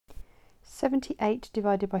78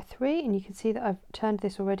 divided by 3, and you can see that I've turned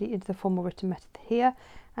this already into the formal written method here,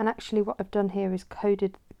 and actually what I've done here is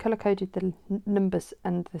colour-coded the numbers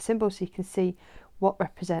and the symbols so you can see what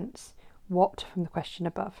represents what from the question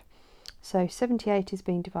above. So 78 is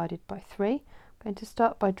being divided by 3. I'm going to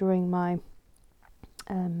start by drawing my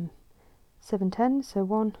 7 tens, so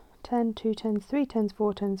 1 10, 2 tens, 3 tens,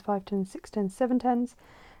 4 tens, 5 tens, 6 tens, 7 tens,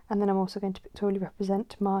 and then I'm also going to pictorially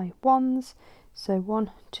represent my ones, so 1,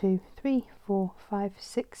 2, 3, 4, 5,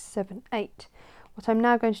 6, 7, 8. What I'm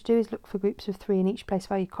now going to do is look for groups of 3 in each place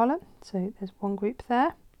value column, so there's one group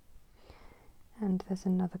there, and there's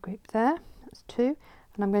another group there, that's 2,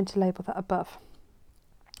 and I'm going to label that above.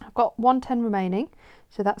 I've got 1 10 remaining,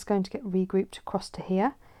 so that's going to get regrouped across to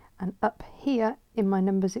here, and up here in my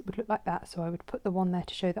numbers it would look like that, so I would put the 1 there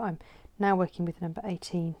to show that I'm now working with number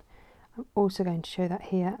 18. I'm also going to show that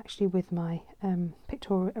here actually with my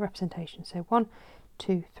pictorial representation, so 1,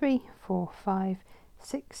 2, 3, 4, 5,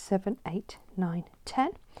 6, 7, 8, 9,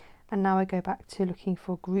 10, and now I go back to looking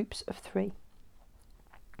for groups of 3.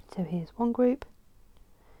 So here's 1 group,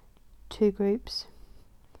 2 groups,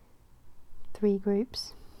 3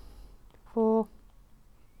 groups, 4,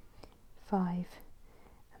 5, and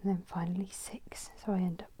then finally 6. So I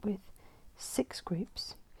end up with 6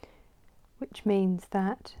 groups, which means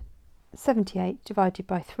that 78 divided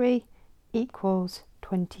by 3 equals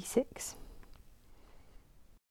 26.